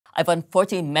I've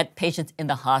unfortunately met patients in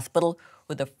the hospital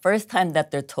who the first time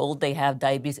that they're told they have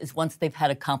diabetes is once they've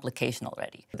had a complication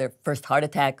already. Their first heart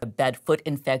attack, a bad foot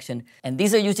infection. And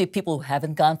these are usually people who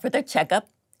haven't gone for their checkup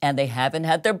and they haven't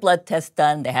had their blood test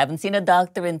done, they haven't seen a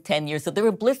doctor in 10 years, so they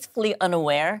were blissfully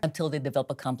unaware until they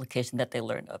develop a complication that they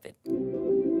learn of it.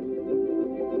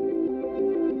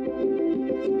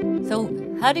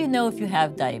 So how do you know if you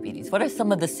have diabetes? What are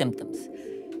some of the symptoms?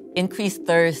 Increased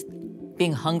thirst,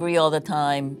 being hungry all the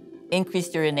time,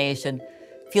 increased urination,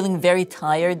 feeling very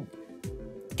tired,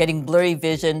 getting blurry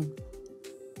vision,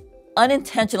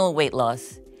 unintentional weight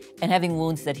loss, and having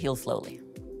wounds that heal slowly.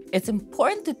 It's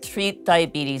important to treat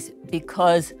diabetes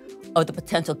because of the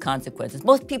potential consequences.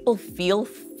 Most people feel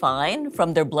fine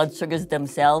from their blood sugars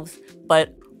themselves,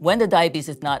 but when the diabetes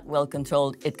is not well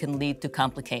controlled, it can lead to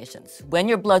complications. When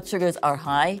your blood sugars are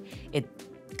high, it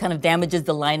kind of damages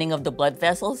the lining of the blood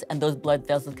vessels, and those blood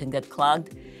vessels can get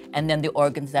clogged, and then the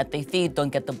organs that they feed don't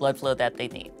get the blood flow that they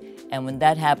need. And when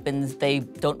that happens, they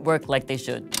don't work like they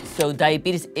should. So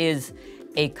diabetes is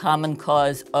a common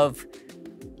cause of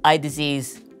eye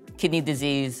disease, kidney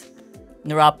disease,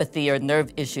 neuropathy or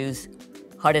nerve issues,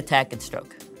 heart attack, and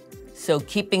stroke. So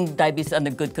keeping diabetes under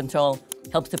good control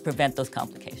helps to prevent those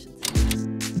complications.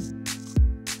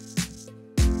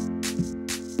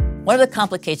 One of the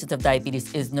complications of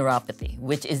diabetes is neuropathy,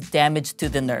 which is damage to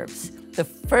the nerves. The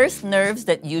first nerves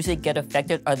that usually get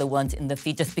affected are the ones in the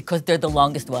feet just because they're the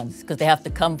longest ones, because they have to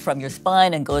come from your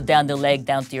spine and go down the leg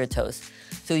down to your toes.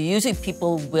 So usually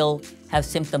people will have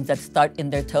symptoms that start in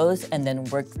their toes and then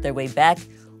work their way back,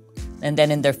 and then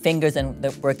in their fingers and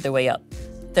work their way up.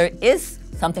 There is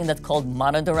something that's called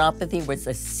mononeuropathy, where it's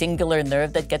a singular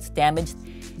nerve that gets damaged,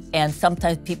 and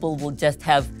sometimes people will just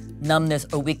have numbness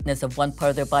or weakness of one part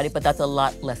of their body, but that's a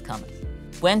lot less common.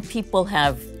 When people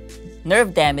have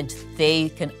nerve damage, they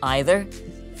can either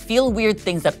feel weird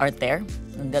things that aren't there,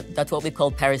 and that's what we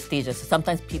call paresthesia. So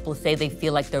sometimes people say they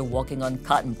feel like they're walking on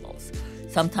cotton balls.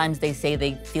 Sometimes they say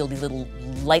they feel these little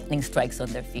lightning strikes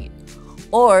on their feet.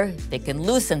 Or they can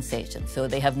lose sensation, so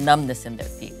they have numbness in their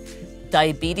feet.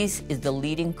 Diabetes is the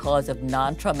leading cause of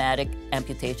non-traumatic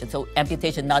amputation, so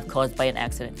amputation not caused by an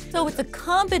accident. So it's a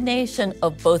combination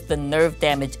of both the nerve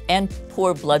damage and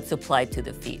poor blood supply to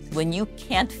the feet. When you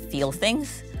can't feel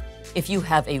things, if you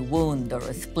have a wound or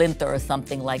a splinter or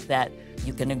something like that,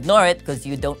 you can ignore it because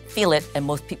you don't feel it, and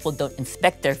most people don't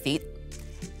inspect their feet.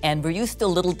 And we're used to a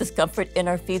little discomfort in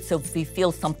our feet, so if we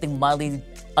feel something mildly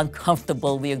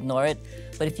uncomfortable, we ignore it.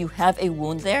 But if you have a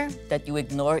wound there that you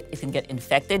ignore, it can get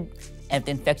infected. And if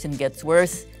the infection gets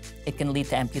worse, it can lead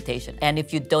to amputation. And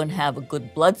if you don't have a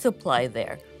good blood supply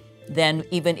there, then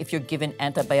even if you're given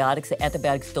antibiotics, the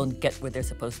antibiotics don't get where they're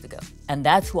supposed to go. And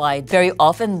that's why very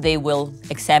often they will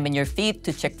examine your feet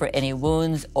to check for any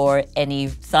wounds or any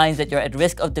signs that you're at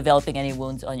risk of developing any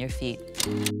wounds on your feet.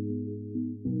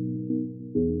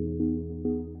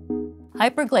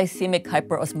 Hyperglycemic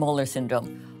hyperosmolar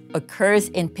syndrome occurs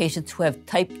in patients who have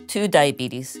type 2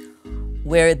 diabetes,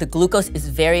 where the glucose is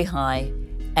very high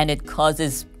and it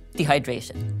causes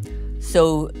dehydration.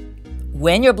 So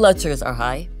when your blood sugars are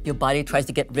high, your body tries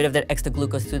to get rid of that extra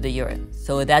glucose through the urine.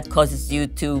 So that causes you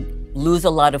to lose a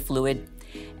lot of fluid.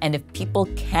 And if people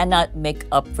cannot make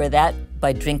up for that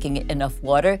by drinking enough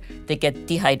water, they get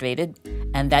dehydrated,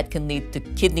 and that can lead to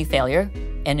kidney failure.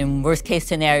 And in worst case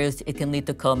scenarios, it can lead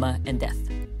to coma and death.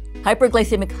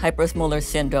 Hyperglycemic hyperosmolar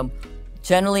syndrome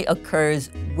generally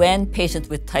occurs when patients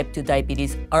with type 2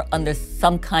 diabetes are under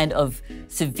some kind of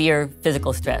severe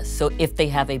physical stress. So if they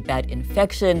have a bad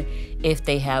infection, if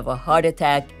they have a heart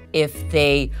attack, if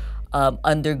they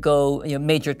undergo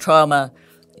major trauma,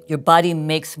 your body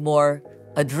makes more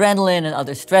adrenaline and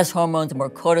other stress hormones, more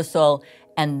cortisol,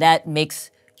 and that makes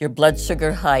your blood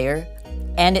sugar higher,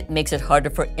 and it makes it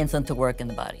harder for insulin to work in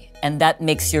the body. And that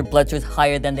makes your blood sugars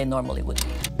higher than they normally would be.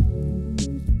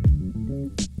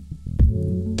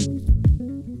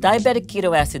 Diabetic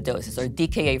ketoacidosis, or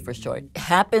DKA for short,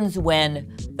 happens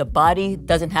when the body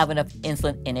doesn't have enough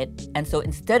insulin in it, and so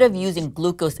instead of using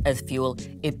glucose as fuel,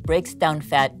 it breaks down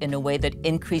fat in a way that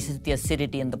increases the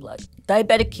acidity in the blood.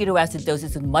 Diabetic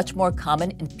ketoacidosis is much more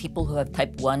common in people who have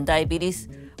type 1 diabetes,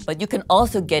 but you can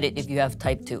also get it if you have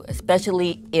type 2,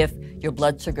 especially if your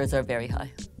blood sugars are very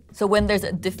high. So when there's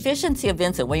a deficiency of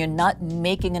insulin, when you're not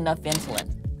making enough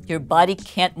insulin, your body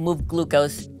can't move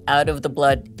glucose out of the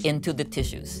blood into the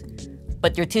tissues.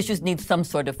 But your tissues need some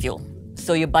sort of fuel.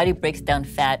 So your body breaks down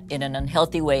fat in an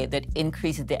unhealthy way that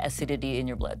increases the acidity in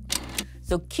your blood.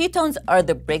 So ketones are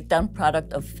the breakdown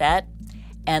product of fat,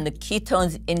 and the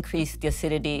ketones increase the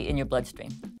acidity in your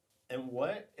bloodstream. And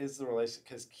what is the relation?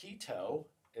 Because keto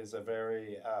is a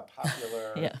very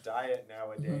popular Yeah. diet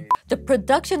nowadays. The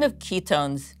production of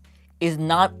ketones is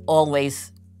not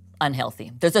always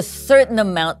unhealthy. There's a certain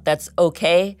amount that's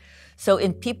okay. So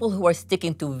in people who are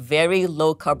sticking to very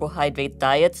low carbohydrate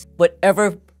diets,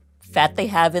 whatever fat they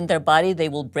have in their body, they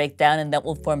will break down and that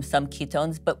will form some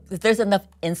ketones. But if there's enough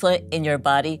insulin in your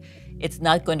body, it's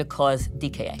not going to cause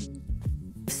DKA.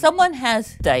 If someone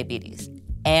has diabetes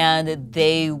and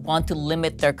they want to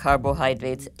limit their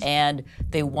carbohydrates and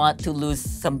they want to lose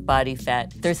some body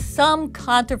fat, there's some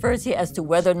controversy as to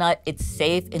whether or not it's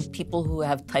safe in people who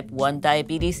have type 1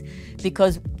 diabetes,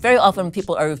 because very often when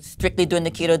people are strictly doing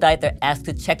the keto diet, they're asked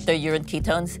to check their urine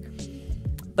ketones.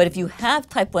 But if you have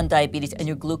type 1 diabetes and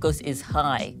your glucose is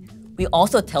high, we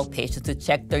also tell patients to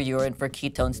check their urine for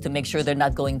ketones to make sure they're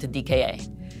not going to DKA.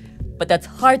 But that's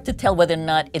hard to tell whether or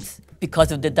not it's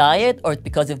because of the diet or it's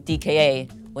because of DKA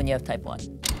when you have type 1.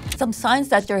 Some signs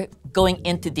that you're going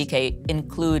into DKA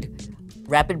include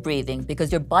rapid breathing,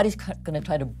 because your body's going to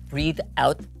try to breathe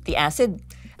out the acid.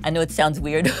 I know it sounds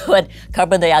weird, but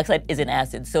carbon dioxide is an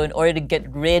acid. So in order to get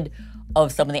rid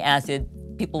of some of the acid,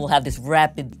 people will have this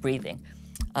rapid breathing.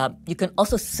 You can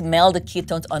also smell the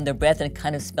ketones on their breath, and it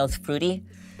kind of smells fruity.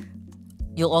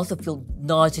 You'll also feel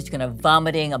nauseous, you're going to have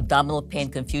vomiting, abdominal pain,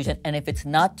 confusion, and if it's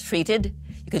not treated,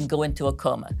 you can go into a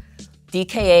coma.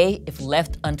 DKA, if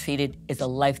left untreated, is a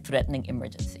life-threatening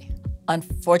emergency.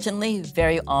 Unfortunately,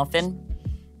 very often,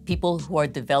 people who are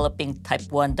developing type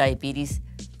 1 diabetes,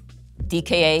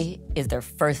 DKA is their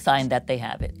first sign that they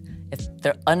have it. If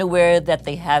they're unaware that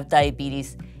they have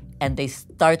diabetes and they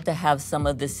start to have some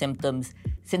of the symptoms,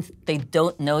 since they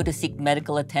don't know to seek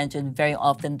medical attention, very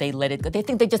often they let it go. They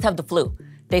think they just have the flu.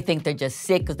 They think they're just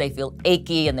sick because they feel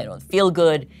achy and they don't feel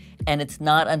good. And it's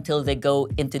not until they go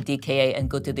into DKA and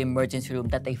go to the emergency room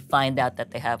that they find out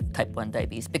that they have type 1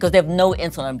 diabetes, because they have no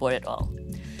insulin on board at all.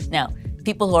 Now,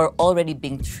 people who are already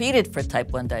being treated for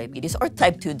type 1 diabetes or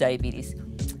type 2 diabetes,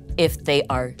 if they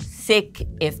are sick,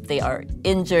 if they are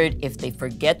injured, if they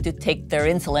forget to take their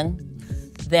insulin,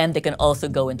 then they can also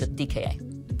go into DKA.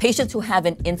 Patients who have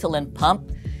an insulin pump,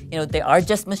 they are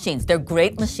just machines. They're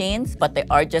great machines, but they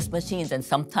are just machines, and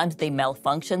sometimes they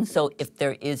malfunction. So if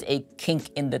there is a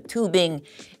kink in the tubing,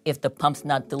 if the pump's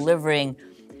not delivering,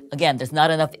 again, there's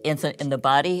not enough insulin in the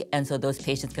body, and so those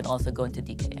patients can also go into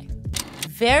DKA.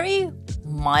 Very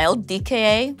mild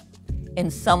DKA in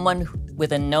someone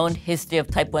with a known history of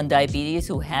type 1 diabetes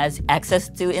who has access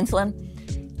to insulin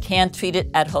can treat it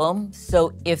at home.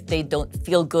 So if they don't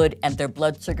feel good and their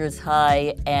blood sugar's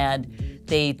high and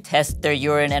they test their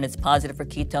urine and it's positive for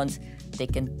ketones, they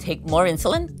can take more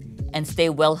insulin and stay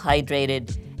well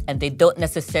hydrated, and they don't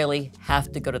necessarily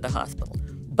have to go to the hospital.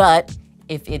 But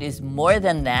if it is more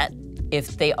than that,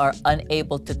 if they are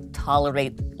unable to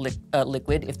tolerate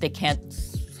liquid, if they can't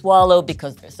swallow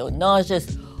because they're so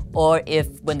nauseous, or if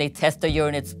when they test their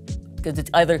urine it's because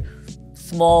it's either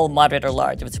small, moderate, or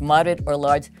large. If it's moderate or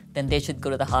large, then they should go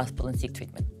to the hospital and seek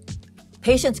treatment.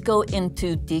 Patients go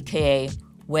into DKA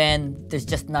when there's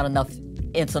just not enough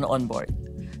insulin on board.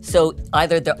 So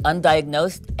either they're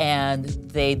undiagnosed and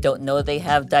they don't know they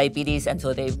have diabetes and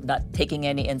so they're not taking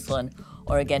any insulin,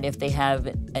 or again, if they have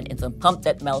an insulin pump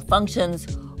that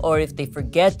malfunctions, or if they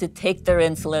forget to take their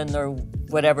insulin or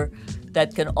whatever,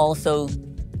 that can also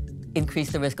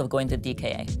increase the risk of going to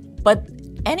DKA. But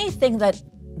anything that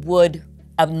would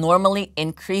abnormally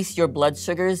increase your blood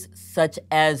sugars, such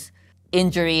as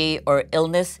injury or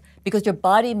illness, because your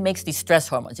body makes these stress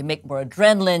hormones. You make more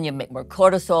adrenaline, you make more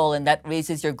cortisol, and that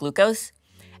raises your glucose,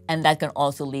 and that can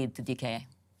also lead to DKA.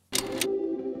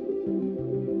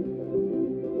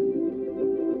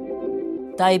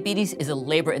 Diabetes is a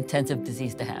labor-intensive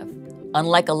disease to have.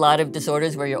 Unlike a lot of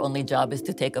disorders where your only job is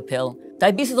to take a pill,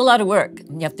 diabetes is a lot of work.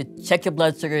 You have to check your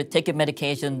blood sugar, take your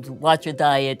medications, watch your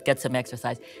diet, get some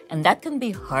exercise. And that can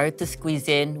be hard to squeeze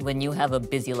in when you have a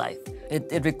busy life.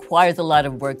 It requires a lot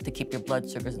of work to keep your blood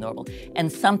sugars normal.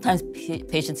 And sometimes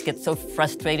patients get so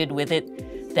frustrated with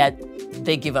it that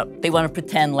they give up. They want to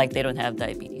pretend like they don't have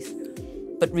diabetes.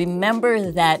 But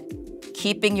remember that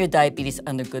keeping your diabetes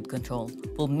under good control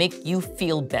will make you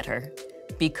feel better,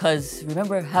 because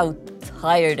remember how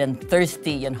tired and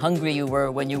thirsty and hungry you were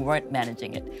when you weren't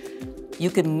managing it. You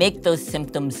can make those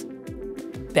symptoms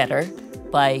better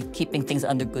by keeping things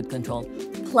under good control.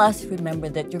 Plus, remember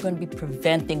that you're going to be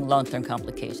preventing long-term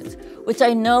complications, which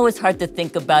I know is hard to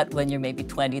think about when you're maybe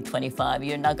 20, 25.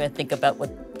 You're not going to think about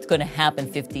what's going to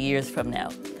happen 50 years from now.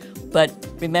 But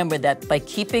remember that by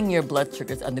keeping your blood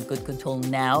sugars under good control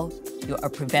now, you are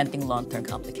preventing long-term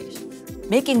complications.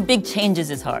 Making big changes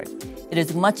is hard. It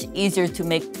is much easier to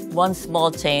make one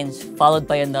small change followed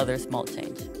by another small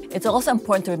change. It's also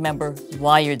important to remember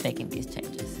why you're making these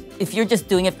changes. If you're just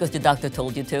doing it because your doctor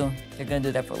told you to, you're going to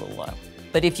do that for a little while.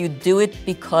 But if you do it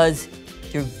because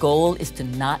your goal is to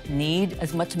not need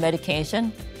as much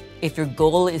medication, if your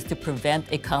goal is to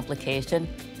prevent a complication,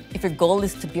 if your goal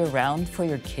is to be around for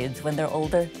your kids when they're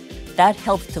older, that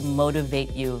helps to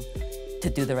motivate you to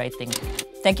do the right thing.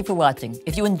 Thank you for watching.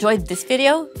 If you enjoyed this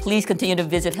video, please continue to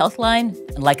visit Healthline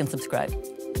and like and subscribe.